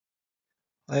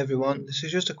Hi everyone, this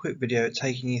is just a quick video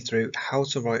taking you through how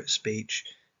to write a speech.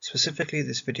 Specifically,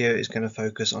 this video is going to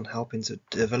focus on helping to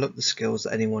develop the skills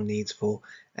that anyone needs for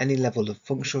any level of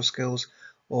functional skills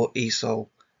or Esol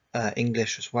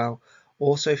English as well.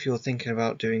 Also, if you're thinking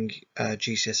about doing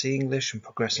GCSE English and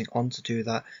progressing on to do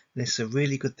that, this is a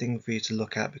really good thing for you to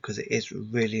look at because it is a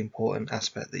really important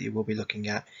aspect that you will be looking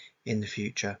at in the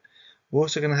future. We're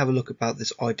also going to have a look about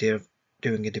this idea of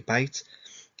doing a debate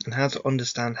and how to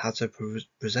understand how to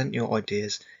present your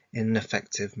ideas in an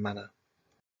effective manner.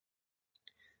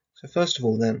 So first of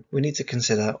all then, we need to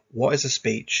consider what is a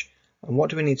speech and what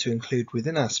do we need to include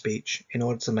within our speech in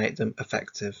order to make them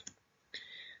effective.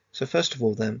 So first of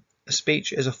all then, a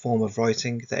speech is a form of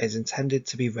writing that is intended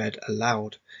to be read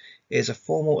aloud. It is a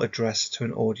formal address to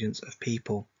an audience of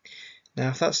people. Now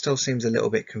if that still seems a little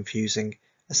bit confusing,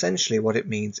 essentially what it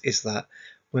means is that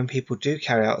when people do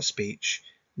carry out a speech,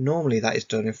 normally that is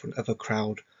done in front of a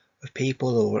crowd of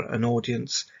people or an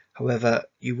audience. However,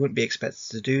 you wouldn't be expected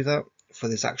to do that for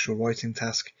this actual writing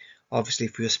task. Obviously,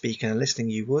 if you're speaking and listening,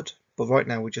 you would, but right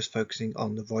now we're just focusing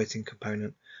on the writing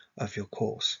component of your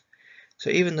course. So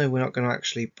even though we're not going to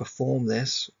actually perform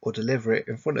this or deliver it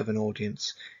in front of an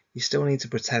audience, you still need to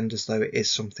pretend as though it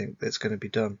is something that's going to be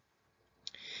done.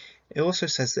 It also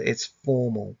says that it's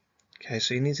formal. Okay,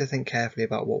 so you need to think carefully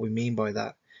about what we mean by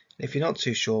that. If you're not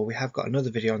too sure, we have got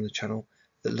another video on the channel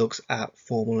that looks at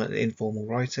formal and informal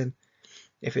writing.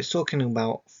 If it's talking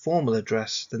about formal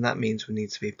address, then that means we need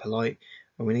to be polite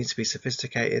and we need to be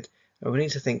sophisticated and we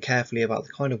need to think carefully about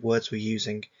the kind of words we're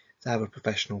using to have a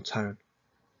professional tone.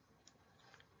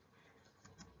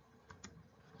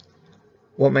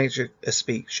 What makes a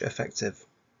speech effective?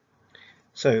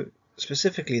 So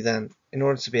specifically then, in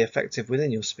order to be effective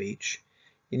within your speech,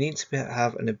 you need to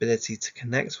have an ability to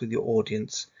connect with your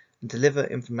audience and deliver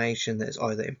information that is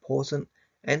either important,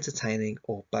 entertaining,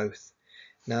 or both.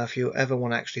 Now, if you ever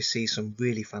want to actually see some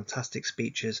really fantastic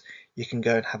speeches, you can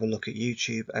go and have a look at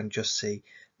YouTube and just see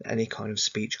any kind of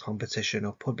speech competition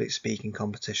or public speaking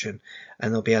competition,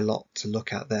 and there'll be a lot to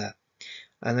look at there.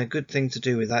 And a good thing to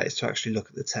do with that is to actually look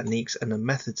at the techniques and the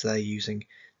methods they're using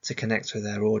to connect with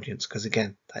their audience, because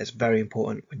again, that is very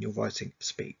important when you're writing a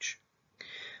speech.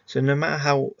 So no matter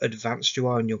how advanced you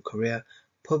are in your career,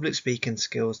 public speaking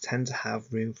skills tend to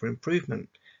have room for improvement.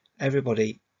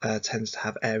 Everybody tends to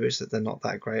have areas that they're not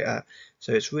that great at,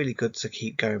 so it's really good to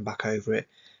keep going back over it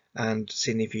and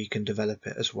seeing if you can develop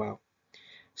it as well.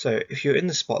 So if you're in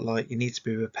the spotlight, you need to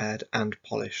be prepared and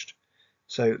polished.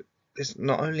 So this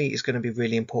not only is going to be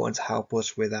really important to help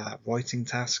us with our writing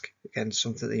task, again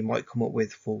something that you might come up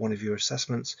with for one of your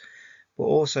assessments, but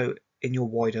also in your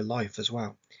wider life as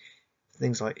well.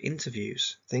 Things like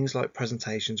interviews, things like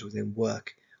presentations within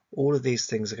work, all of these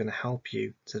things are going to help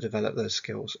you to develop those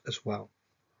skills as well.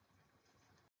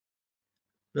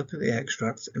 Look at the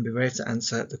extract and be ready to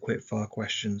answer the quickfire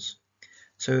questions.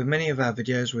 So with many of our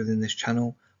videos within this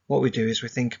channel, what we do is we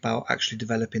think about actually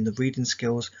developing the reading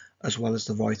skills as well as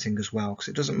the writing as well, because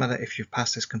it doesn't matter if you've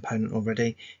passed this component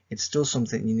already, it's still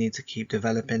something you need to keep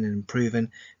developing and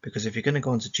improving, because if you're going to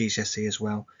go on to GCSE as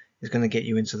well, it's going to get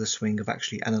you into the swing of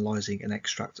actually analysing an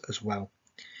extract as well.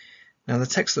 Now the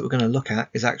text that we're going to look at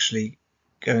is actually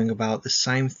going about the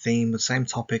same theme, the same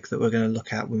topic that we're going to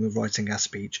look at when we're writing our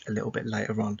speech a little bit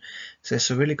later on. So it's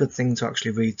a really good thing to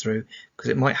actually read through, because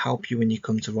it might help you when you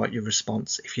come to write your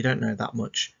response if you don't know that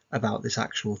much about this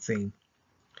actual theme.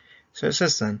 So it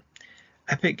says then,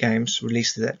 Epic Games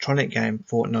released the electronic game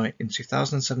Fortnite in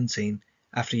 2017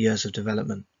 after years of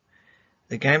development.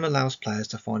 The game allows players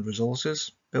to find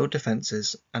resources, build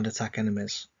defences and attack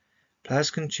enemies.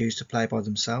 Players can choose to play by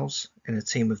themselves, in a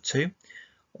team of 2,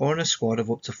 or in a squad of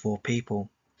up to 4 people.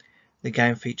 The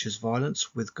game features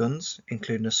violence with guns,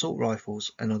 including assault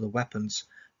rifles and other weapons,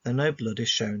 though no blood is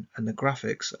shown and the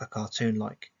graphics are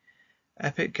cartoon-like.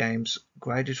 Epic Games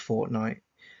graded Fortnite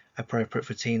appropriate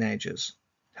for teenagers.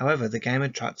 However, the game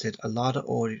attracted a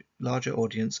larger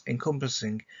audience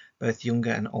encompassing both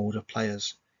younger and older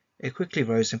players. It quickly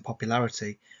rose in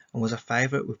popularity and was a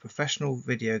favourite with professional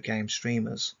video game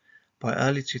streamers. By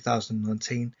early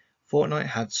 2019, Fortnite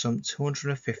had some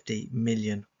 250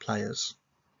 million players.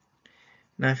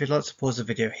 Now if you'd like to pause the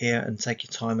video here and take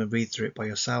your time and read through it by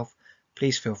yourself,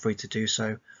 please feel free to do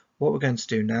so. What we're going to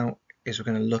do now is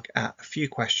we're going to look at a few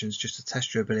questions just to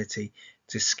test your ability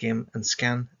to skim and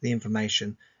scan the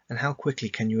information and how quickly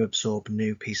can you absorb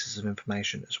new pieces of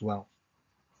information as well.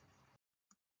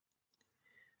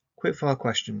 Quickfire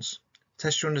questions.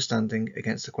 Test your understanding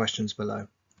against the questions below.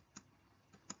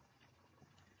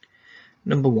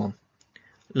 Number 1.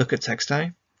 Look at text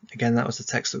A. Again, that was the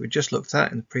text that we just looked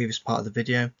at in the previous part of the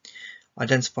video.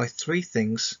 Identify 3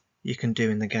 things you can do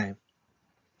in the game.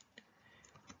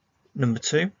 Number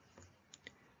 2.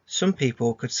 Some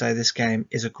people could say this game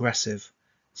is aggressive.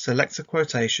 Select a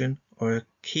quotation or a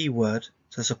key word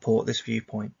to support this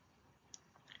viewpoint.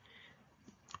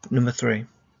 Number 3.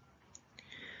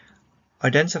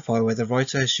 Identify where the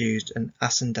writer has used an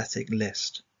asyndetic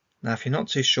list. Now, if you're not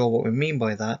too sure what we mean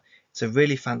by that, it's a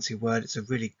really fancy word. It's a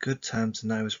really good term to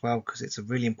know as well because it's a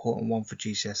really important one for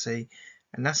GCSE.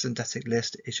 An asyndetic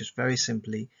list is just very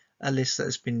simply a list that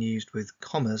has been used with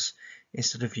commas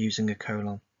instead of using a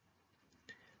colon.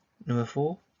 Number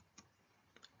 4.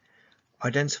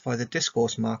 Identify the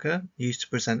discourse marker used to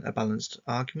present a balanced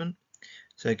argument.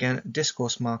 So again,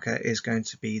 discourse marker is going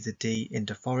to be the D in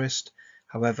deforest.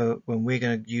 However, when we're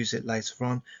going to use it later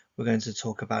on, we're going to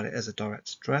talk about it as a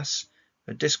direct address.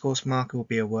 A discourse marker will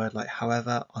be a word like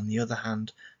however, on the other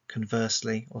hand,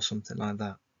 conversely, or something like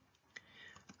that.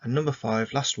 And number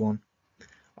 5, last one,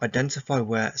 identify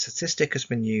where a statistic has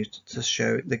been used to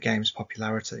show the game's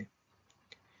popularity.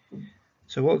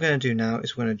 So what we're going to do now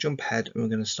is we're going to jump ahead and we're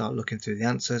going to start looking through the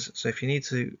answers. So if you need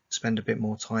to spend a bit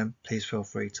more time, please feel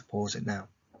free to pause it now.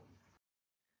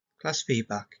 Class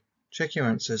feedback. Check your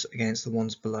answers against the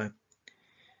ones below.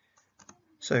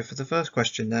 So for the first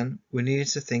question then, we needed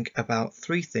to think about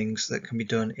 3 things that can be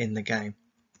done in the game.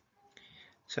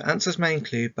 So answers may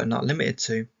include, but not limited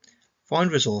to,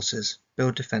 find resources,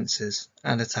 build defences,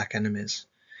 and attack enemies.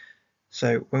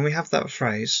 So when we have that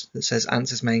phrase that says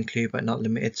answers may include but not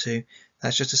limited to,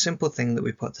 that's just a simple thing that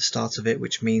we put at the start of it,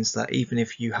 which means that even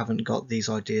if you haven't got these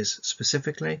ideas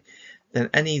specifically, then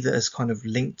any that is kind of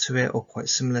linked to it or quite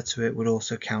similar to it would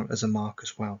also count as a mark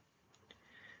as well.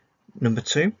 Number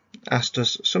 2 asked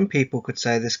us, some people could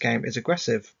say this game is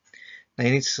aggressive. Now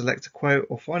you need to select a quote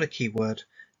or find a keyword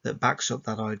that backs up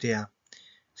that idea.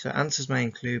 So answers may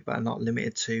include but are not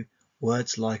limited to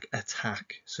words like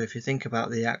attack. So if you think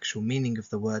about the actual meaning of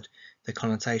the word, the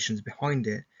connotations behind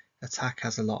it, attack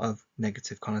has a lot of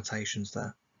negative connotations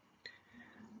there.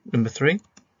 Number 3.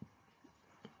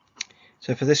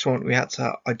 So for this one, we had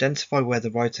to identify where the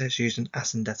writer has used an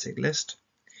asyndetic list.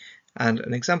 And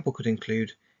an example could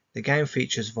include, the game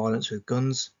features violence with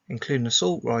guns, including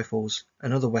assault rifles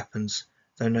and other weapons,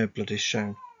 though no blood is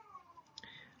shown.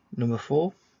 Number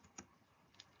 4.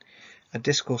 A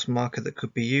discourse marker that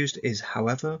could be used is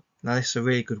however. Now this is a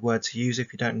really good word to use.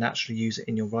 If you don't naturally use it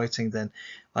in your writing, then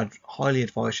I'd highly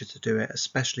advise you to do it,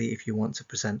 especially if you want to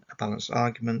present a balanced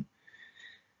argument.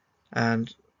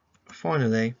 And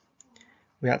finally,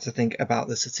 we had to think about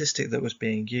the statistic that was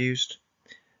being used.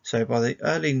 So by the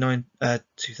early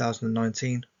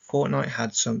 2019, Fortnite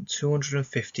had some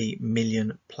 250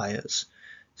 million players.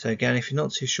 So again, if you're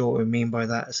not too sure what we mean by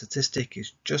that, a statistic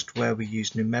is just where we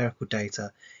use numerical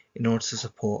data in order to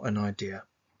support an idea.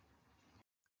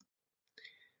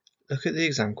 Look at the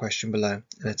exam question below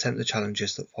and attempt the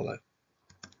challenges that follow.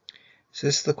 So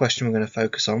this is the question we're going to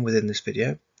focus on within this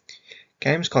video.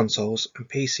 Games consoles and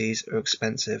PCs are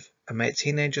expensive and make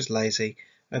teenagers lazy,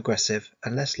 aggressive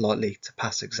and less likely to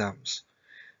pass exams.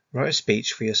 Write a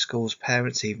speech for your school's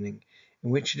parents' evening in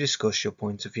which you discuss your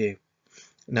point of view.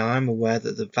 Now I'm aware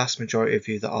that the vast majority of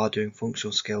you that are doing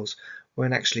functional skills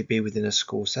won't actually be within a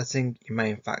school setting. You may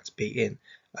in fact be in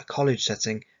a college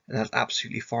setting, and that's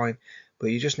absolutely fine, but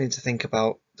you just need to think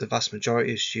about the vast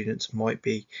majority of students might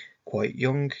be quite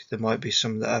young. There might be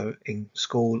some that are in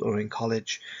school or in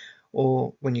college,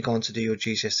 or when you go on to do your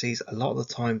GCSEs, a lot of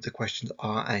the time the questions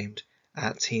are aimed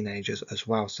at teenagers as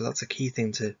well, so that's a key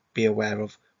thing to be aware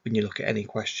of when you look at any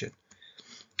question.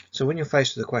 So when you're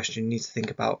faced with a question, you need to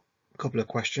think about a couple of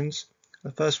questions.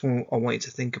 The first one I want you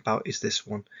to think about is this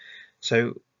one.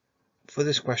 So for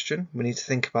this question, we need to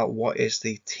think about what is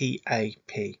the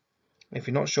TAP. If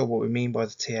you're not sure what we mean by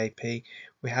the TAP,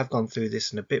 we have gone through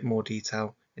this in a bit more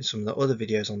detail in some of the other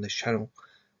videos on this channel,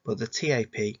 but the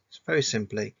TAP is very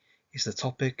simply is the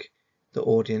topic, the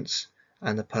audience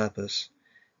and the purpose.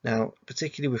 Now,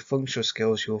 particularly with functional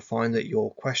skills, you'll find that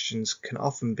your questions can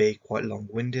often be quite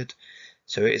long-winded,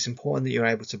 so it is important that you're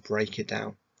able to break it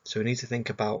down. So we need to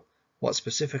think about what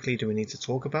specifically do we need to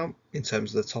talk about in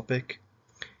terms of the topic,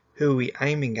 who are we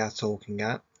aiming at talking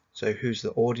at, so who's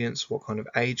the audience, what kind of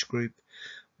age group,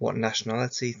 what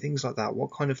nationality, things like that,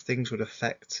 what kind of things would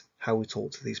affect how we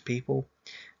talk to these people,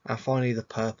 and finally the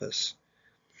purpose.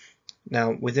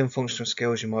 Now within functional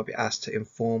skills you might be asked to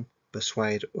inform,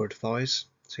 persuade or advise,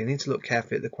 so you need to look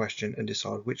carefully at the question and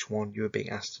decide which one you are being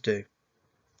asked to do.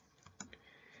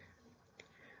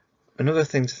 Another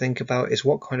thing to think about is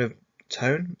what kind of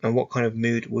tone and what kind of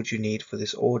mood would you need for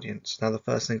this audience. Now the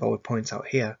first thing I would point out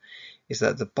here is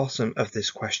that at the bottom of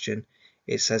this question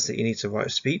it says that you need to write a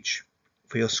speech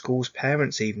for your school's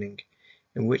parents' evening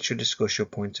in which you discuss your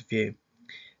point of view.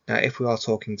 Now, if we are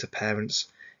talking to parents,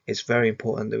 it's very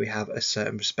important that we have a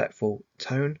certain respectful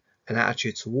tone and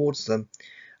attitude towards them,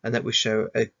 and that we show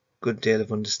a good deal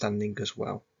of understanding as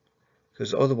well.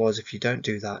 Because otherwise, if you don't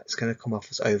do that, it's going to come off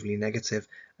as overly negative,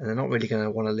 and they're not really going to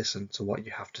want to listen to what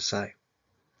you have to say.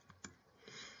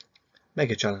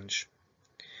 Mega challenge.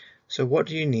 So what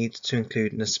do you need to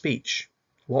include in a speech?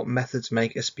 What methods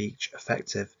make a speech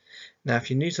effective? Now, if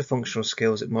you're new to functional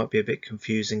skills, it might be a bit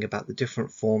confusing about the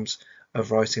different forms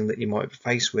of writing that you might be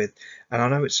faced with. And I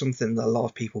know it's something that a lot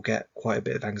of people get quite a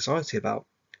bit of anxiety about.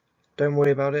 Don't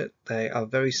worry about it. They are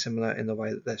very similar in the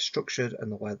way that they're structured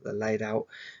and the way that they're laid out.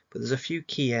 But there's a few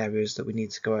key areas that we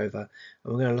need to go over,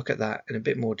 and we're going to look at that in a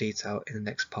bit more detail in the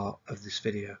next part of this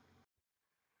video.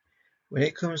 When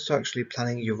it comes to actually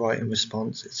planning your writing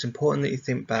response, it's important that you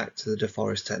think back to the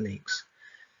DeForest techniques.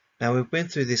 Now, we've been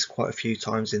through this quite a few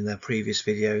times in their previous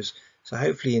videos, so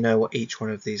hopefully you know what each one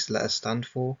of these letters stand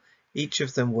for. Each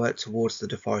of them work towards the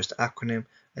DeForest acronym,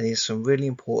 and there's some really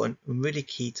important and really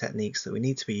key techniques that we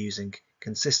need to be using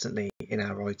consistently in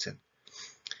our writing.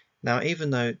 Now, even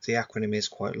though the acronym is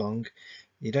quite long,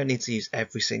 you don't need to use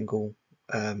every single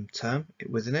term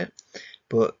within it,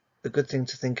 but the good thing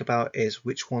to think about is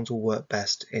which ones will work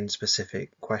best in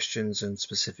specific questions and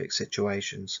specific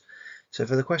situations. So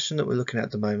for the question that we're looking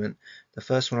at the moment, the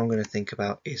first one I'm going to think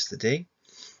about is the D.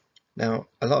 Now,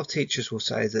 a lot of teachers will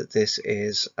say that this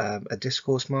is a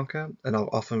discourse marker, and I'll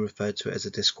often refer to it as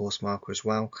a discourse marker as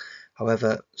well.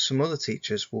 However, some other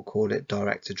teachers will call it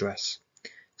direct address.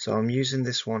 So I'm using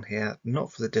this one here,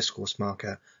 not for the discourse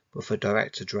marker, but for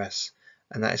direct address.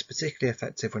 And that is particularly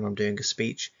effective when I'm doing a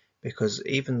speech, because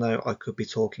even though I could be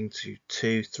talking to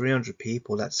 200-300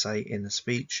 people, let's say, in a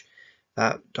speech,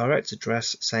 that direct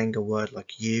address, saying a word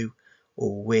like you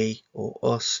or we or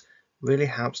us, really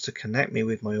helps to connect me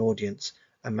with my audience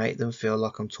and make them feel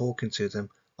like I'm talking to them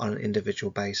on an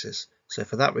individual basis. So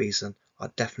for that reason, I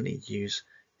definitely use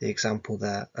the example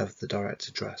there of the direct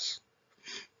address.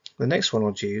 The next one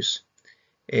I'll use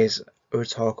is a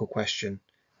rhetorical question.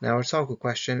 Now, a rhetorical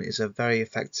question is a very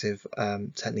effective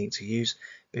technique to use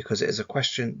because it is a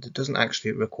question that doesn't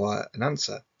actually require an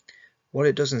answer. What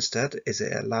it does instead is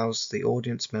it allows the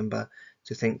audience member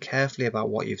to think carefully about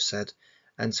what you've said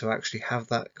and to actually have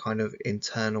that kind of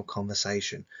internal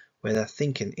conversation where they're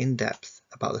thinking in depth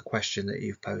about the question that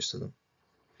you've posed to them.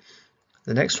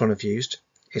 The next one I've used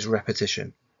is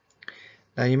repetition.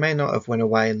 Now, you may not have went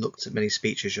away and looked at many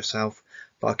speeches yourself,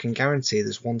 but I can guarantee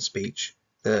there's one speech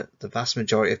that the vast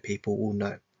majority of people will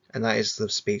know, and that is the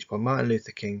speech by Martin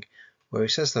Luther King, where he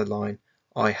says the line,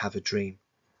 "I have a dream."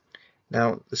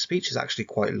 Now, the speech is actually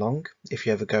quite long. If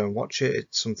you ever go and watch it,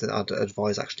 it's something I'd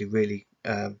advise actually really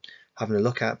having a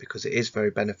look at, because it is very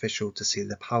beneficial to see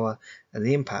the power and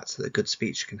the impact that a good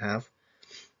speech can have.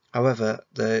 However,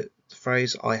 the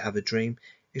phrase "I have a dream"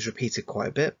 is repeated quite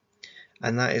a bit,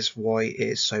 and that is why it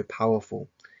is so powerful.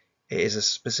 It is a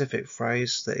specific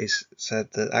phrase that is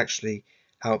said that actually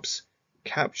helps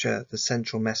capture the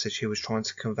central message he was trying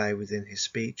to convey within his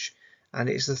speech, and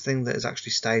it is the thing that has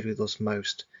actually stayed with us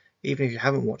most. Even if you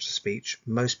haven't watched the speech,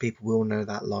 most people will know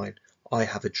that line, "I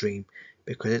have a dream,"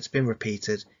 because it's been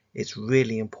repeated, it's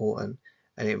really important,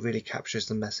 and it really captures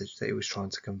the message that he was trying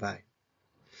to convey.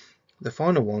 The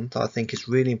final one that I think is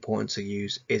really important to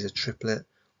use is a triplet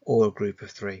or a group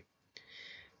of three.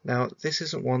 Now, this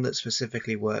isn't one that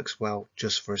specifically works well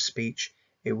just for a speech.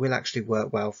 It will actually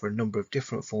work well for a number of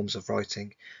different forms of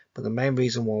writing, but the main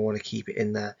reason why I want to keep it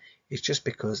in there is just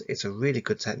because it's a really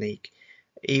good technique.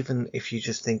 Even if you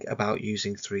just think about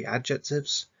using 3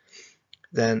 adjectives,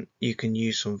 then you can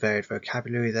use some varied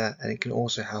vocabulary there, and it can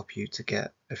also help you to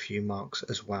get a few marks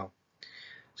as well.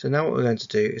 So now what we're going to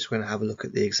do is we're going to have a look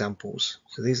at the examples.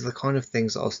 So these are the kind of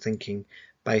things that I was thinking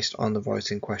based on the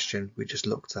writing question we just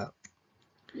looked at.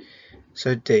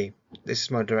 So D, this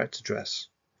is my direct address.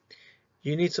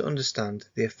 You need to understand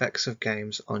the effects of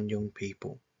games on young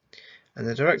people. And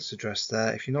the direct address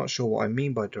there, if you're not sure what I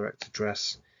mean by direct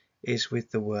address, is with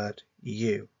the word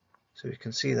you. So you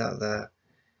can see that there.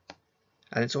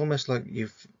 And it's almost like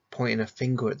you're pointing a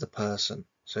finger at the person.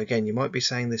 So again, you might be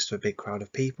saying this to a big crowd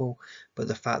of people, but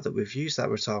the fact that we've used that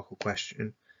rhetorical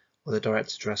question, or the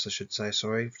direct address I should say,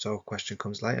 sorry, rhetorical question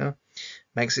comes later,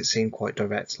 makes it seem quite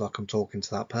direct, like I'm talking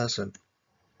to that person.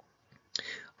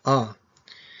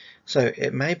 So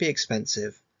it may be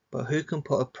expensive, but who can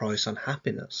put a price on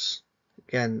happiness?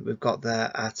 Again, we've got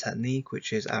there our technique,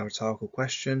 which is our rhetorical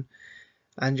question,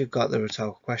 and you've got the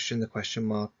rhetorical question, the question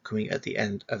mark, coming at the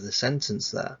end of the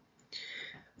sentence there.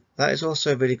 That is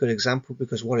also a really good example,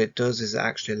 because what it does is it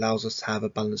actually allows us to have a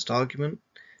balanced argument.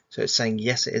 So it's saying,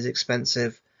 yes, it is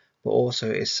expensive, but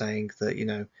also is saying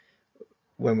that,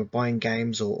 when we're buying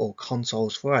games or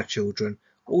consoles for our children,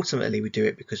 ultimately we do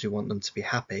it because we want them to be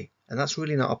happy. And that's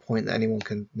really not a point that anyone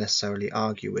can necessarily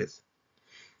argue with.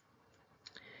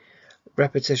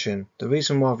 Repetition. The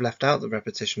reason why I've left out the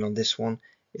repetition on this one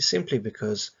is simply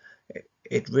because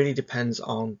it really depends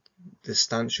on the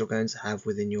stance you're going to have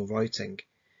within your writing.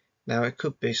 Now, it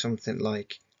could be something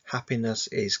like happiness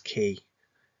is key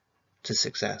to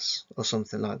success or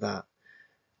something like that.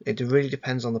 It really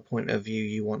depends on the point of view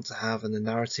you want to have and the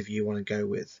narrative you want to go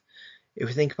with. If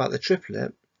we think about the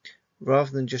triplet,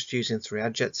 rather than just using 3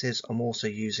 adjectives, I'm also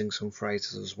using some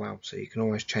phrases as well, so you can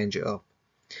always change it up.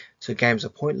 So games are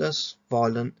pointless,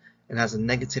 violent, and has a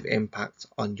negative impact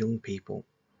on young people.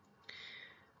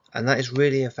 And that is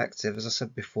really effective, as I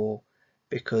said before,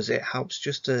 because it helps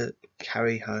just to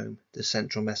carry home the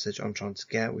central message I'm trying to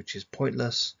get, which is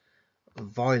pointless,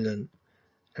 violent,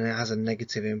 and it has a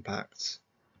negative impact.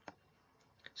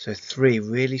 So 3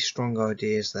 really strong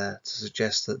ideas there to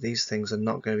suggest that these things are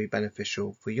not going to be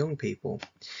beneficial for young people.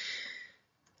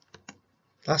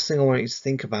 Last thing I want you to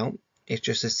think about is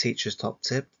just this teacher's top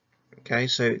tip. Okay,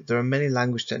 so there are many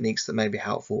language techniques that may be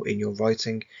helpful in your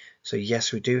writing. So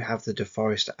yes, we do have the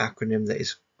DeForest acronym that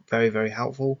is very, very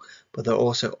helpful, but there are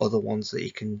also other ones that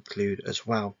you can include as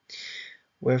well.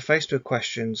 When faced with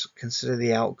questions, consider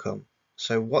the outcome.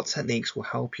 So what techniques will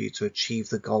help you to achieve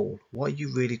the goal? What are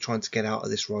you really trying to get out of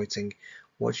this writing?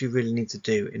 What do you really need to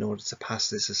do in order to pass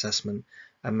this assessment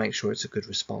and make sure it's a good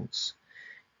response?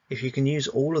 If you can use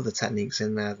all of the techniques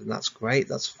in there, then that's great,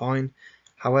 that's fine.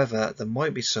 However, there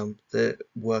might be some that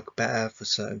work better for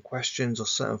certain questions or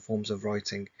certain forms of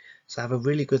writing. So have a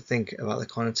really good think about the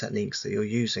kind of techniques that you're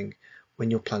using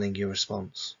when you're planning your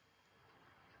response.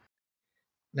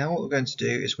 Now what we're going to do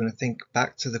is we're going to think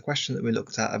back to the question that we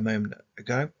looked at a moment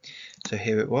ago. So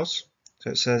here it was. So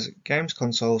it says, games,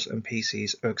 consoles and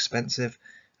PCs are expensive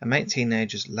and make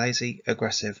teenagers lazy,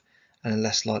 aggressive and are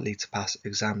less likely to pass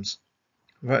exams.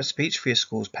 Write a speech for your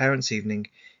school's parents' evening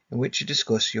in which you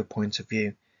discuss your point of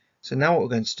view. So now what we're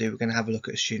going to do, we're going to have a look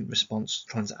at a student response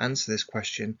trying to answer this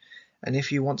question. And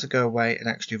if you want to go away and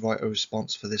actually write a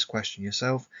response for this question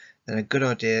yourself, then a good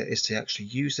idea is to actually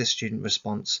use this student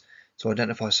response to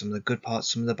identify some of the good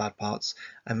parts, some of the bad parts,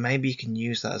 and maybe you can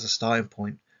use that as a starting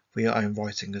point for your own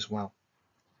writing as well.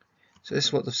 So this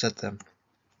is what they've said then.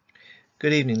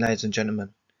 Good evening, ladies and gentlemen.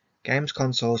 Games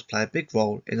consoles play a big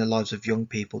role in the lives of young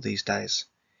people these days.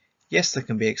 Yes, they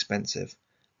can be expensive,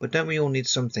 but don't we all need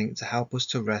something to help us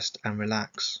to rest and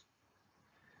relax?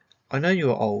 I know you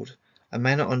are old and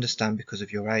may not understand because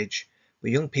of your age,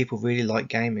 but young people really like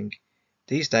gaming.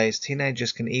 These days,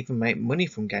 teenagers can even make money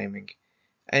from gaming.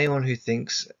 Anyone who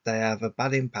thinks they have a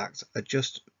bad impact are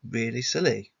just really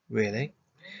silly, really.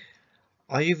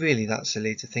 Are you really that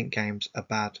silly to think games are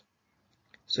bad?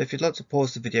 So if you'd like to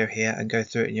pause the video here and go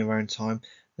through it in your own time,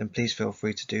 then please feel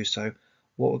free to do so.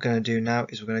 What we're going to do now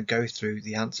is we're going to go through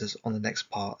the answers on the next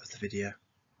part of the video.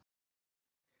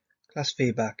 Class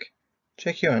feedback.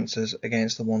 Check your answers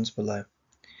against the ones below.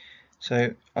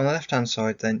 So on the left hand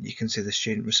side then you can see the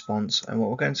student response, and what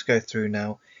we're going to go through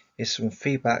now is some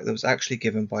feedback that was actually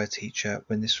given by a teacher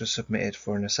when this was submitted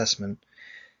for an assessment.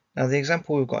 Now the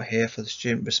example we've got here for the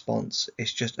student response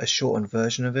is just a shortened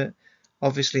version of it.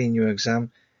 Obviously in your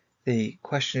exam the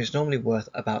question is normally worth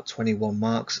about 21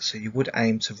 marks, so you would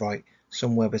aim to write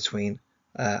somewhere between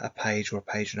a page or a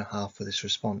page and a half for this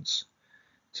response.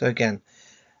 So again,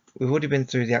 we've already been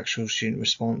through the actual student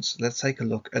response. Let's take a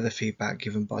look at the feedback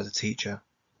given by the teacher.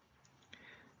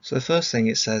 So the first thing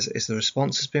it says is the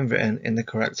response has been written in the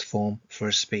correct form for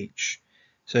a speech.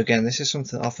 So again, this is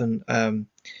something that often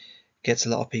gets a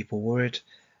lot of people worried,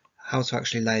 how to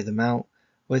actually lay them out.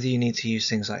 Whether you need to use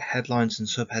things like headlines and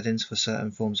subheadings for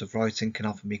certain forms of writing can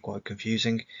often be quite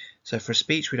confusing. So for a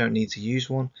speech we don't need to use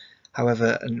one.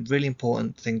 However, a really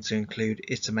important thing to include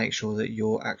is to make sure that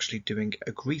you're actually doing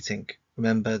a greeting.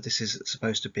 Remember, this is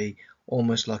supposed to be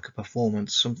almost like a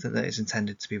performance, something that is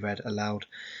intended to be read aloud.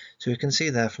 So we can see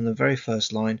there from the very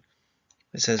first line,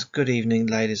 it says, "Good evening,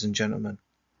 ladies and gentlemen."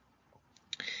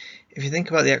 If you think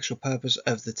about the actual purpose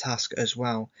of the task as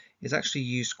well, it's actually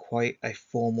used quite a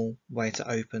formal way to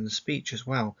open the speech as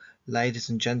well. Ladies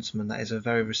and gentlemen, that is a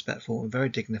very respectful and very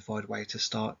dignified way to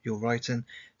start your writing,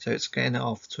 so it's getting it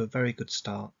off to a very good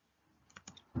start.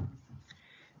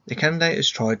 The candidate has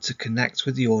tried to connect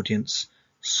with the audience,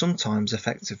 sometimes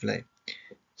effectively.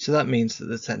 So that means that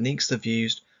the techniques they've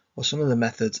used or some of the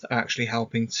methods are actually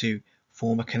helping to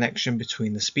form a connection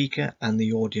between the speaker and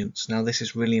the audience. Now this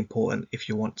is really important if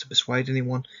you want to persuade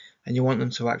anyone and you want them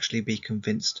to actually be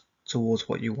convinced towards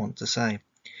what you want to say.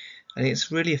 And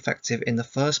it's really effective in the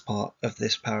first part of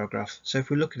this paragraph. So if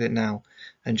we look at it now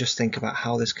and just think about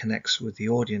how this connects with the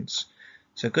audience.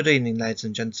 So good evening, ladies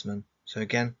and gentlemen. So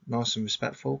again, nice and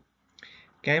respectful.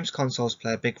 Games consoles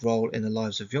play a big role in the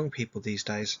lives of young people these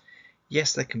days.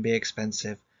 Yes, they can be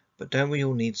expensive, but don't we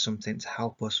all need something to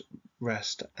help us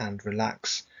rest and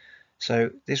relax?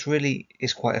 So this really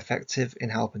is quite effective in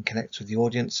helping connect with the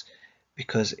audience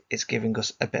because it's giving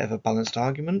us a bit of a balanced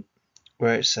argument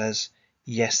where it says,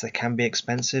 yes, they can be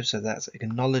expensive, so that's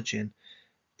acknowledging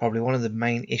probably one of the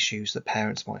main issues that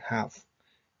parents might have.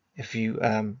 If you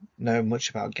know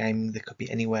much about gaming, there could be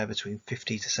anywhere between £50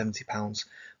 to £70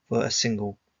 for a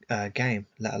single game,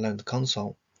 let alone the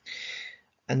console.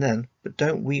 And then, but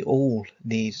don't we all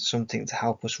need something to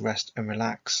help us rest and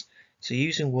relax? So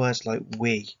using words like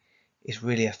we is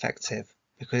really effective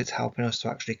because it's helping us to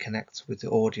actually connect with the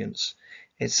audience.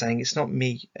 It's saying it's not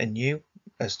me and you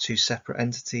as two separate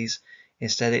entities.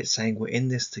 Instead, it's saying we're in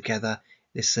this together.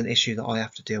 This is an issue that I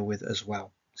have to deal with as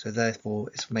well. So therefore,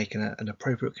 it's making an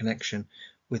appropriate connection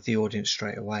with the audience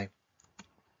straight away.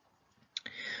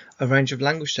 A range of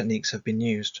language techniques have been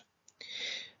used.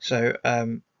 So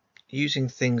using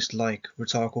things like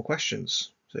rhetorical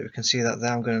questions. So we can see that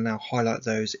there. I'm going to now highlight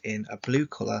those in a blue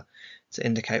colour to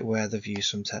indicate where they've used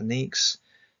some techniques.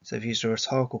 So they've used a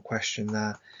rhetorical question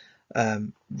there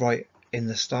right in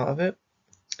the start of it.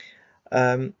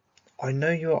 I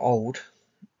know you're old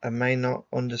and may not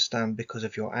understand because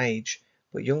of your age,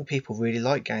 but young people really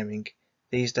like gaming.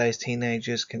 These days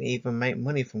teenagers can even make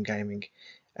money from gaming.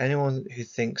 Anyone who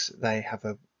thinks they have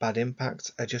a bad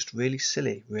impact are just really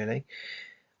silly, really.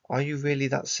 Are you really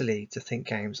that silly to think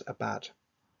games are bad?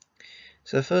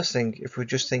 So the first thing, if we're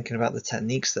just thinking about the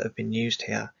techniques that have been used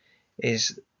here,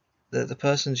 is that the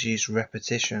person's used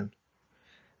repetition.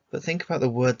 But think about the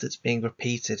word that's being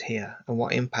repeated here and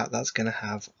what impact that's going to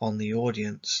have on the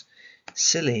audience.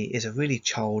 Silly is a really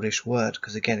childish word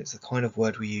because again it's the kind of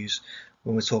word we use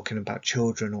when we're talking about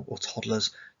children or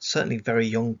toddlers, certainly very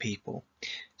young people.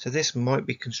 So this might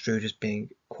be construed as being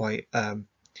quite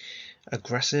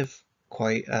aggressive,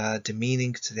 quite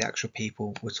demeaning to the actual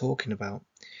people we're talking about.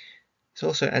 It's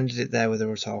also ended it there with a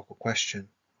rhetorical question.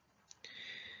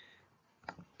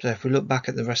 So if we look back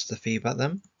at the rest of the feedback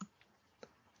then,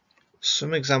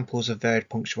 some examples of varied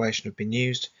punctuation have been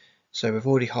used. So we've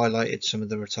already highlighted some of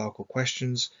the rhetorical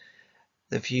questions.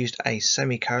 They've used a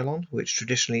semicolon, which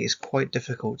traditionally is quite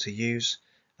difficult to use,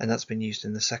 and that's been used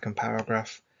in the second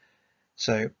paragraph.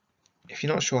 So if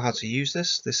you're not sure how to use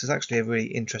this is actually a really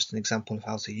interesting example of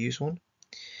how to use one.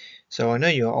 So I know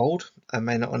you're old and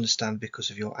may not understand because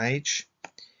of your age,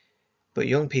 but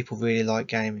young people really like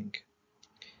gaming.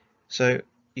 So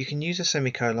you can use a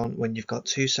semicolon when you've got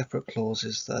two separate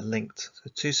clauses that are linked, so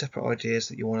two separate ideas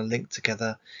that you want to link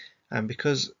together, and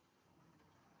because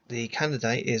the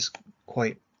candidate is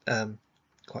quite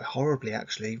horribly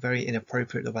actually, very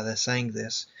inappropriate the way they're saying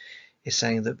this, is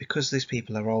saying that because these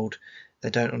people are old, they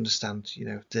don't understand,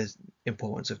 the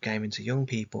importance of gaming to young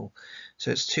people.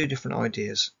 So it's two different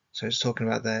ideas. So it's talking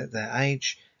about their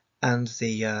age and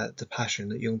the passion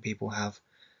that young people have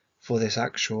for this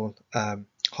actual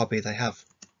hobby they have.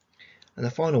 And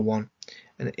the final one,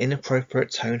 an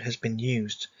inappropriate tone has been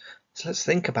used. So let's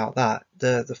think about that.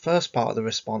 The first part of the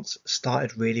response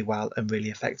started really well and really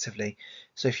effectively.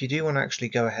 So if you do want to actually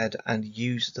go ahead and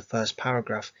use the first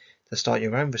paragraph to start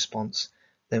your own response,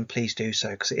 then please do so,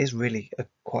 because it is really a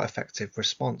quite effective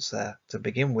response there to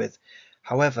begin with.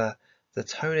 However, the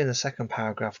tone in the second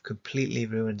paragraph completely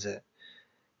ruins it.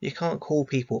 You can't call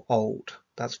people old.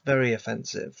 That's very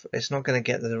offensive. It's not going to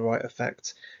get the right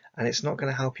effect, and it's not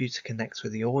going to help you to connect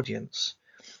with the audience.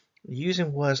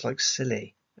 Using words like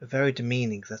silly are very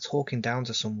demeaning. They're talking down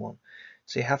to someone.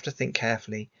 So you have to think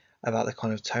carefully about the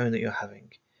kind of tone that you're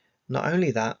having. Not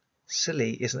only that,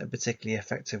 silly isn't a particularly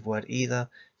effective word either,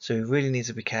 so we really need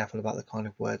to be careful about the kind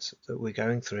of words that we're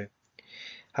going through.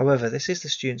 However, this is the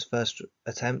student's first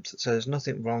attempt, so there's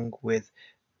nothing wrong with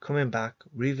coming back,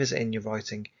 revisiting your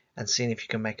writing, and seeing if you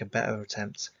can make a better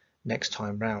attempt next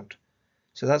time round.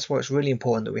 So that's why it's really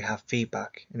important that we have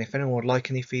feedback, and if anyone would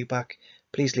like any feedback,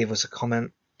 please leave us a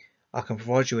comment. I can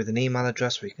provide you with an email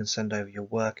address where you can send over your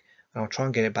work, and I'll try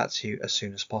and get it back to you as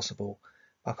soon as possible.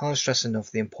 I can't stress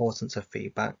enough the importance of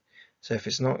feedback, so if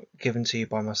it's not given to you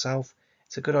by myself,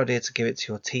 it's a good idea to give it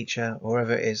to your teacher or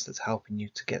whoever it is that's helping you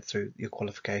to get through your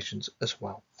qualifications as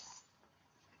well.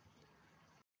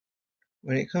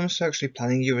 When it comes to actually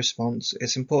planning your response,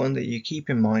 it's important that you keep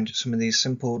in mind some of these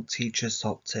simple teacher's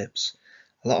top tips.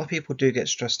 A lot of people do get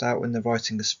stressed out when they're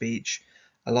writing a speech.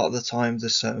 A lot of the time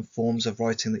there's certain forms of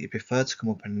writing that you prefer to come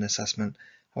up in an assessment.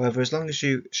 However, as long as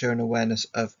you show an awareness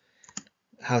of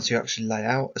how to actually lay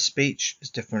out a speech. There's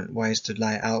different ways to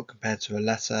lay it out compared to a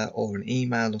letter or an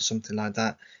email or something like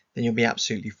that. Then you'll be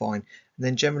absolutely fine. And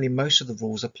then generally most of the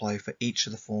rules apply for each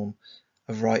of the form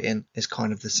of writing is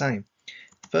kind of the same.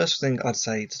 First thing I'd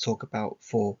say to talk about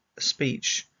for a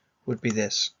speech would be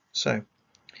this. So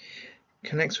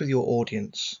connect with your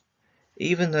audience.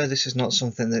 Even though this is not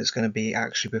something that's going to be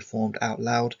actually performed out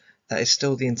loud, that is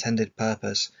still the intended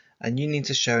purpose, and you need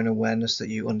to show an awareness that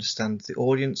you understand the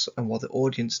audience and what the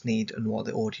audience need and what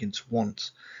the audience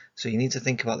wants. So you need to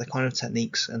think about the kind of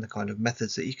techniques and the kind of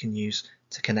methods that you can use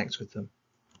to connect with them.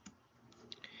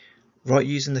 Write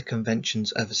using the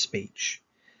conventions of a speech.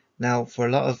 Now, for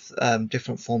a lot of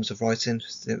different forms of writing,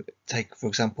 take for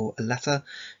example a letter,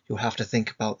 you'll have to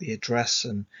think about the address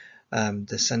and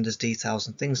the sender's details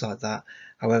and things like that.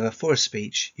 However, for a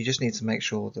speech, you just need to make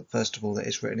sure that first of all that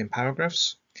it's written in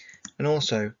paragraphs, and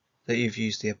also that you've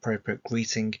used the appropriate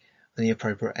greeting and the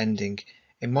appropriate ending.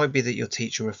 It might be that your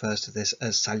teacher refers to this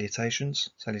as salutations.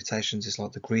 Salutations is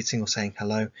like the greeting or saying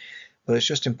hello, but it's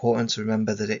just important to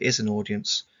remember that it is an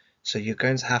audience. So you're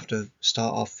going to have to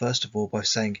start off first of all by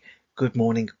saying good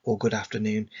morning or good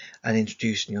afternoon and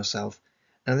introducing yourself.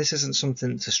 Now this isn't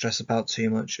something to stress about too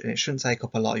much, and it shouldn't take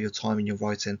up a lot of your time in your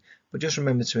writing, but just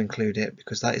remember to include it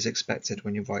because that is expected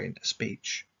when you're writing a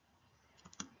speech.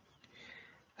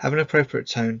 Have an appropriate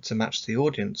tone to match the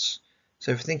audience.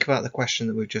 So if you think about the question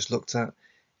that we've just looked at,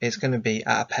 it's going to be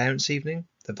at a parents' evening.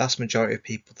 The vast majority of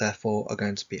people therefore are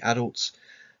going to be adults.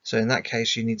 So in that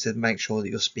case, you need to make sure that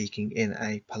you're speaking in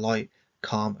a polite,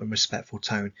 calm and respectful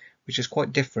tone, which is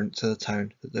quite different to the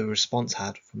tone that the response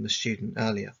had from the student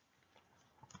earlier.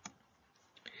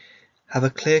 Have a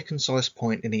clear, concise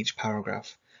point in each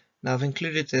paragraph. Now I've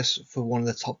included this for one of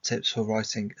the top tips for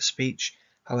writing a speech.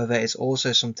 However, it's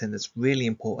also something that's really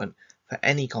important for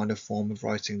any kind of form of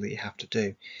writing that you have to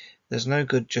do. There's no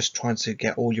good just trying to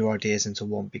get all your ideas into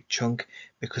one big chunk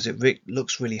because it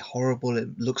looks really horrible.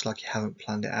 It looks like you haven't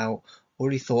planned it out or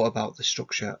really thought about the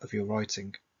structure of your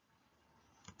writing.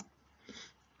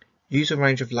 Use a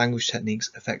range of language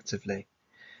techniques effectively.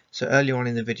 So earlier on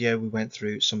in the video we went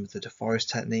through some of the DeForest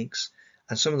techniques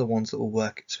and some of the ones that will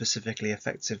work specifically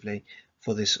effectively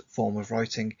for this form of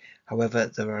writing. However,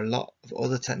 there are a lot of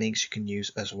other techniques you can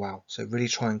use as well. So really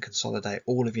try and consolidate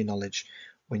all of your knowledge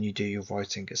when you do your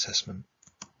writing assessment.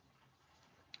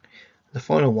 The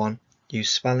final one, use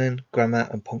spelling, grammar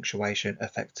and punctuation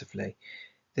effectively.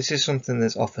 This is something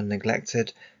that's often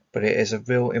neglected, but it is a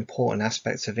real important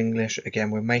aspect of English.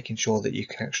 Again, we're making sure that you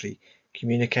can actually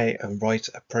communicate and write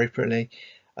appropriately,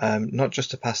 not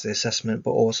just to pass the assessment,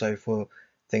 but also for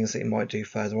things that you might do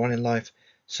further on in life,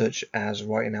 such as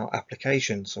writing out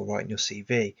applications or writing your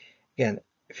CV. Again,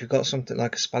 if you've got something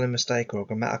like a spelling mistake or a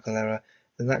grammatical error,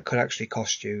 then that could actually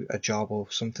cost you a job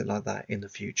or something like that in the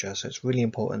future. So it's really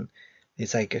important that you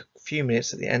take a few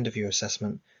minutes at the end of your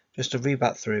assessment just to read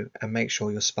back through and make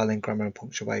sure your spelling, grammar and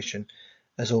punctuation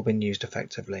has all been used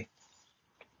effectively.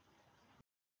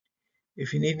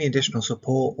 If you need any additional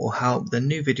support or help, then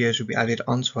new videos will be added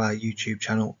onto our YouTube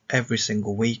channel every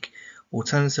single week.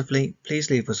 Alternatively,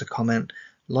 please leave us a comment,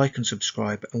 like and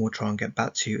subscribe, and we'll try and get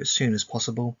back to you as soon as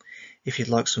possible. If you'd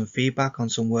like some feedback on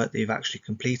some work that you've actually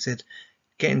completed,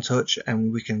 get in touch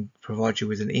and we can provide you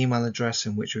with an email address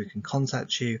in which we can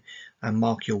contact you and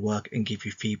mark your work and give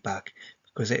you feedback,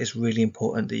 because it is really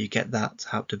important that you get that to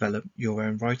help develop your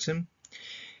own writing.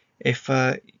 If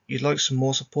you'd like some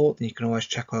more support, then you can always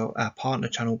check out our partner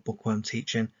channel, Bookworm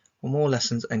Teaching, for more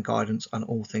lessons and guidance on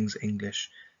all things English.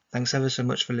 Thanks ever so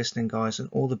much for listening, guys, and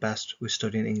all the best with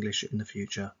studying English in the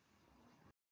future.